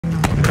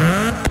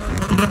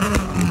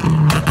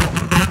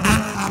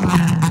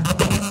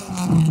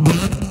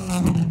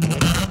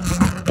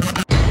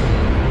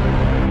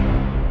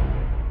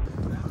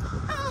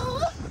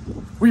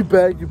We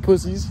back, you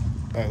pussies.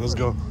 All right, let's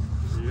go.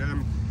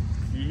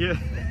 Yeah.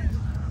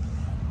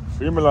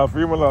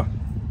 Firmala.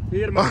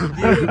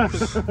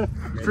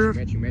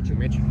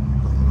 Match.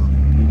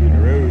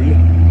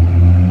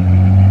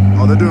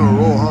 Oh, they're doing a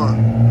roll, huh?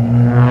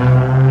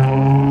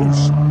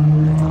 Oops.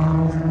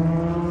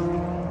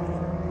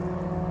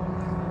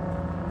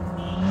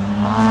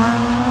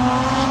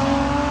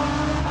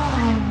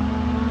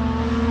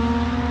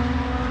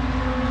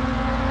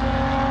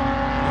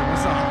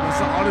 That's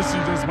the Odyssey,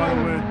 just by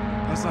the way.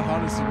 That's the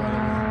Odyssey, by the way.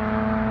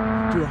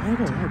 Dude, I ain't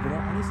gonna lie, but I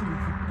honestly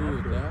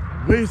did that.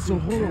 Wait, so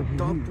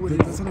hold on.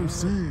 That's what I'm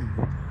saying.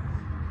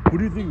 Who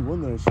do you think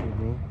won that shit,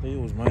 bro? I think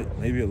it was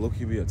maybe a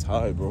low-key be a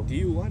tie, bro. Do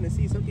you want to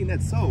see something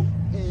that's so?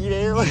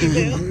 Yeah. Well,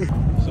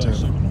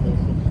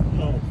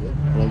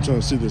 I'm trying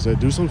to see this. Hey,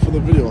 do something for the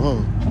video,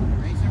 huh?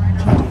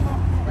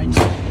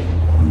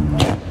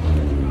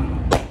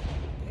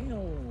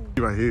 Damn.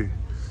 Right here.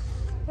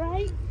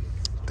 Right?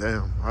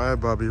 Damn. All right,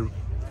 Bobby. Right,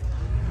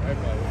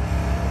 Bobby.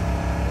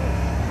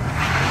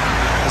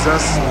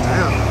 That's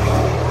damn.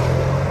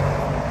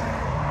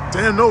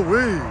 Damn, no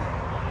way.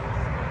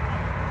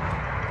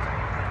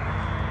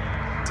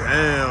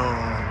 Damn.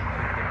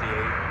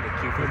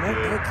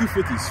 That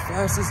Q50's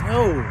fast as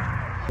hell.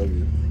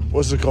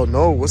 What's it called?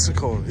 No, what's it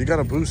called? He got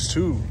a boost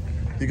too.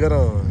 He got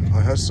a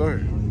head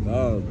start.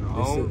 No,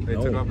 they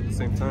took off at the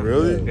same time.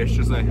 Really? Yeah. It's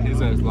just like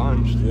his ass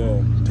launched. Yeah.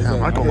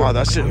 Damn, I can't lie.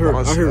 That shit hurt.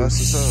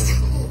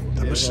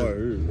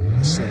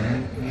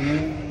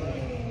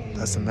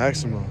 That's the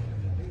maximum.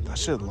 That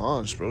shit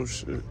launched, bro.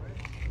 Shit.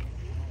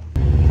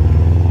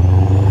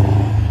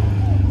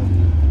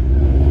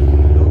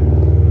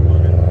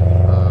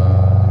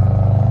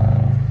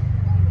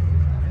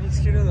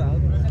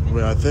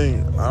 Wait, I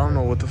don't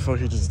know what the fuck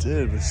he just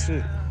did, but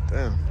shit.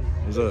 Damn.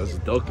 It's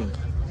ducking.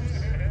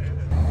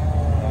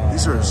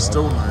 These are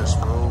still nice,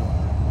 bro.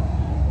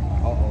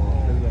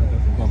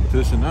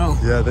 Competition now.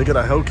 Yeah, they got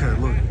a Hellcat,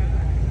 look.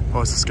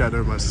 Oh, it's a Scat,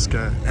 never mind, it's a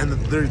Scat. And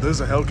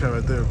there's a Hellcat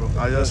right there, bro.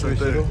 Ah, yeah, that's right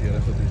there. Yeah,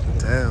 that's what they should.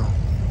 Damn.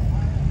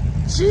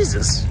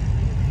 Jesus.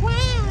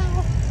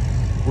 Wow.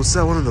 What's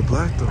that one in the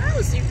black, though? That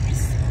was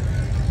serious.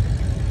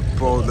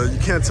 Bro, you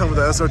can't tell me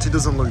that SRT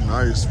doesn't look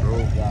nice, bro.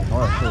 Yeah,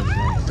 no,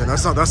 Damn,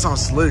 that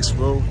sounds slicks,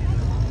 bro.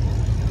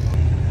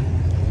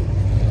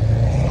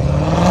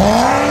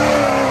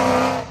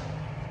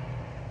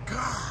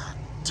 God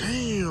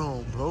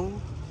damn, bro.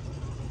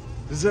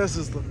 His ass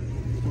is like...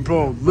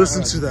 Bro,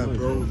 listen to that,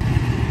 bro.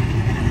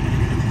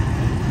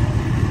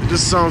 It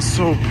just sounds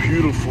so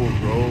beautiful,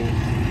 bro.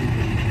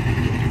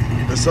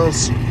 It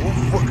sounds so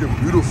fucking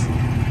beautiful.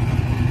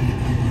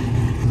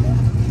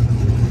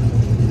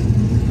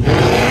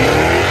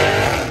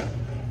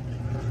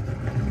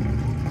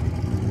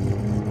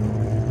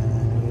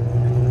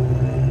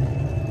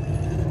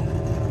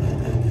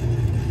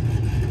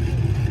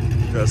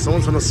 Yeah,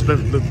 someone's gonna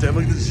spin. Look, damn,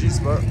 look at this G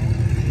spot.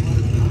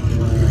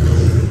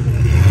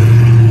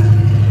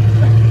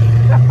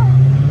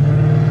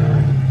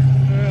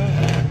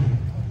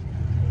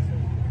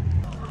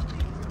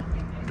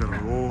 Gotta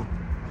roll.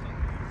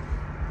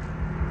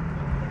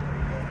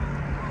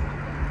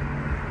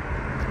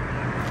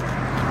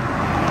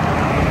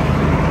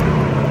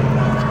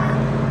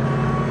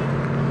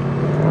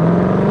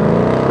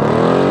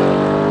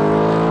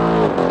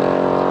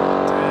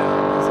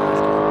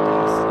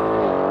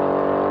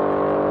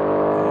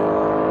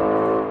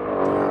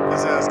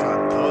 His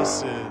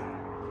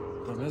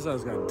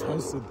ass got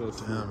toasted though.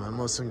 Damn, that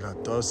Mustang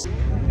got dusted.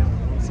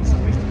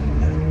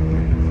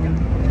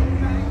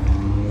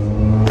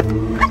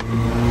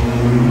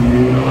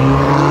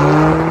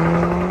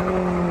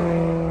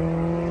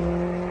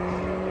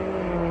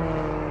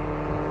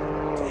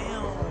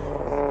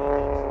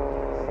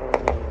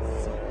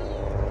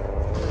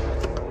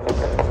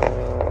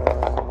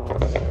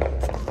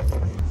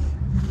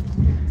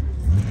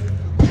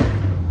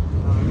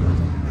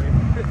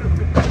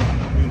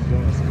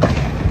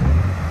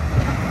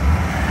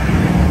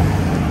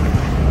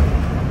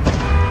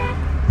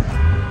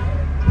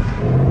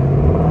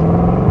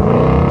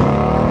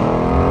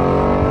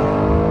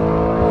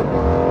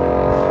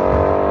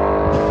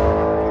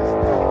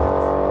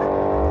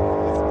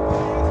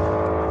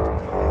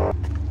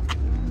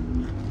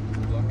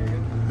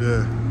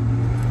 Yeah.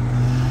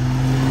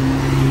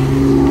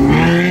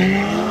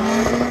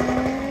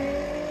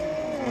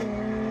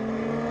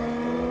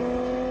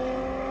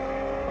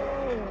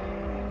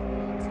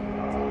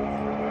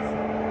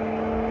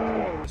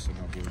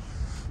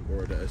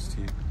 Or the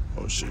ST.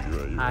 Oh shit, you're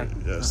right. You're Hi. right.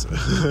 Yes.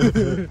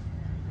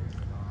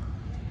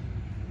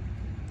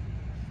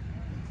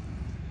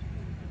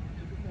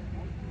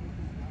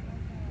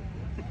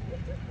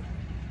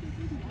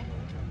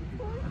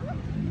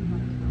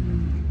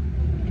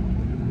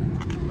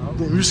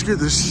 Damn, you scared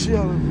the shit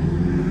out of me.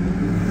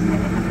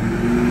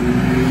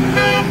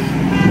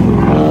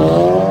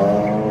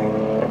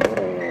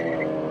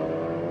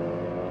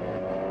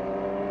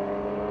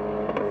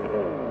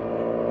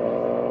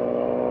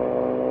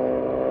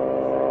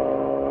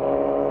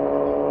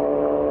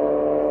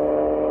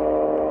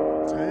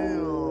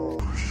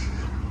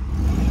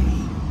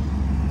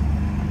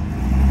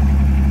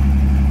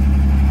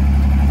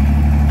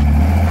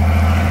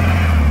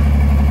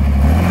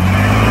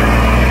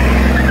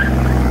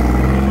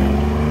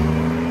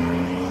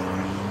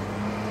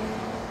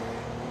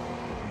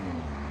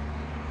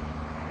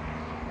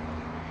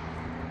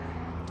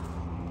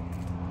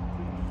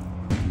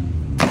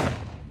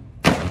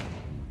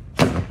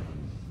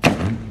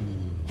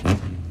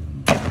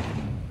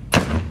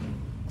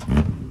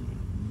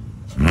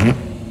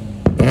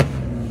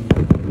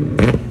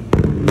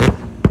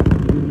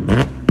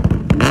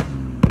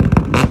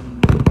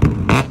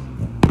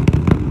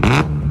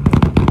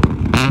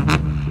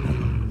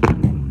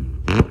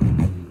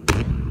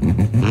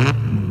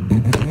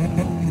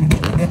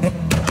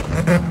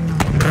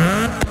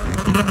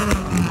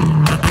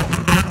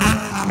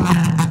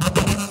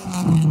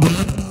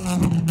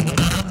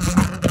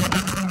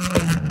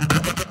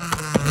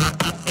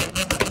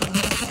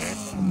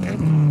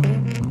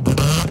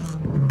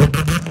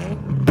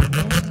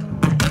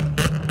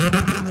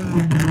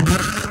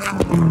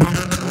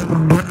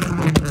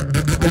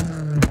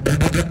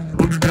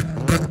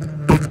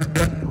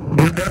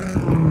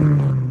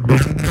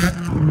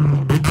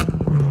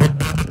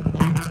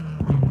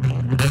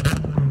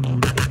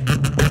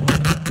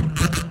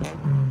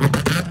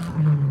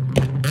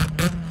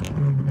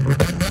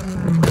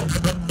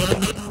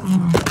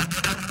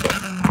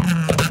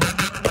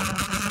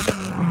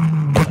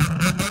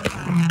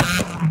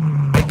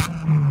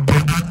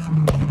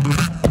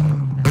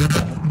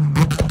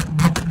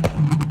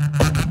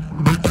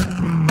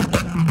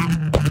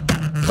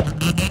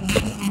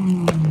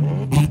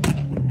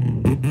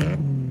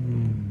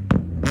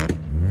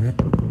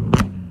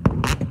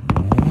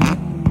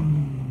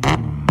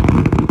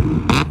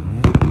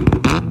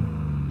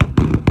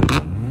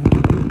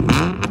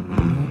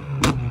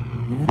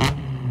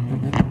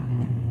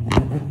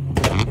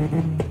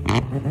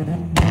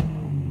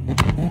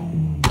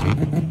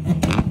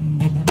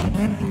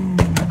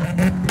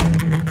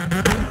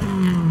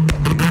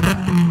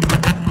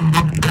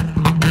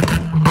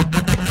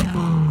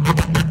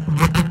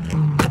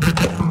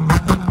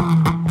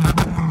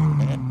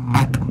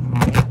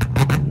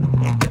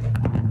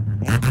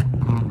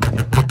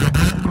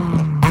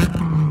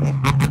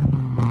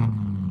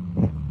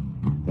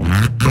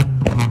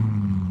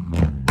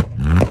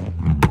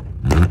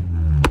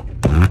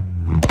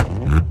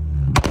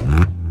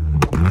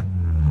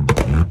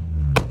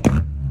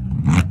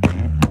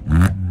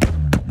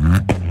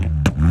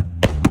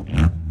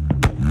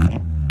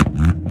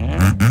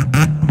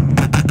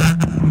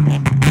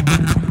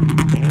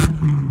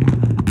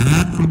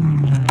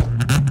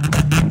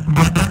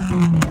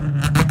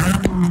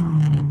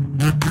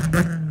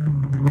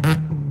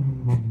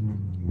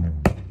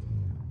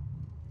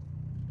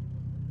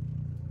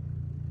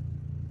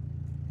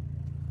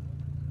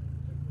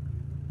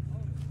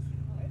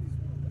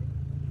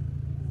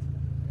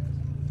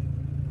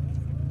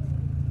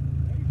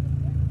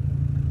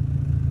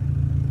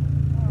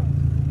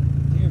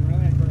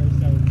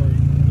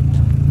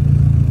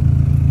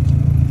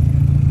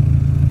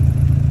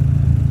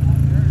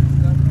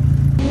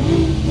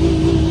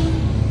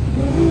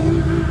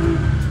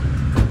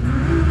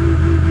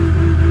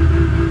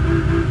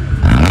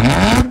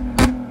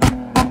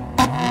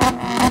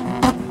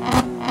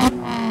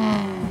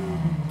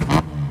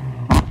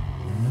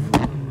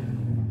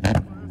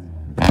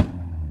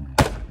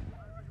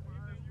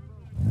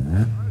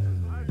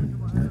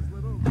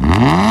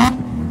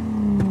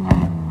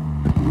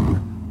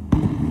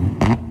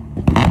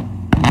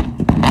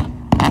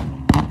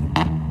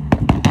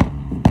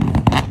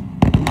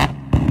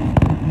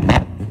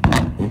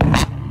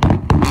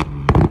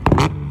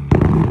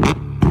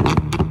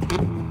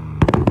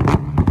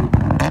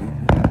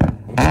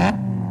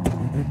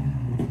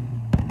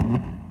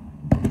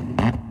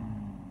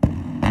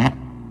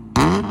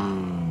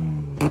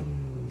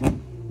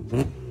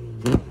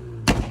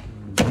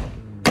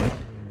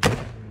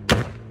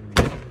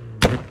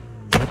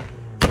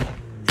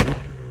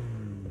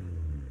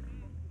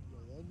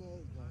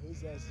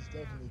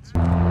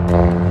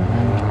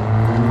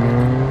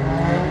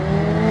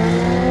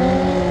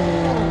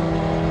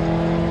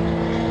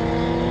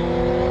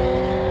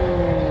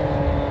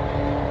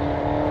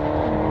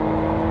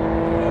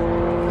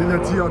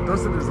 That T.O.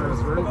 dusted his ass,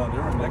 right? No, they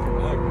were neck and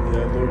neck.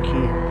 Yeah,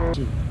 low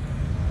key.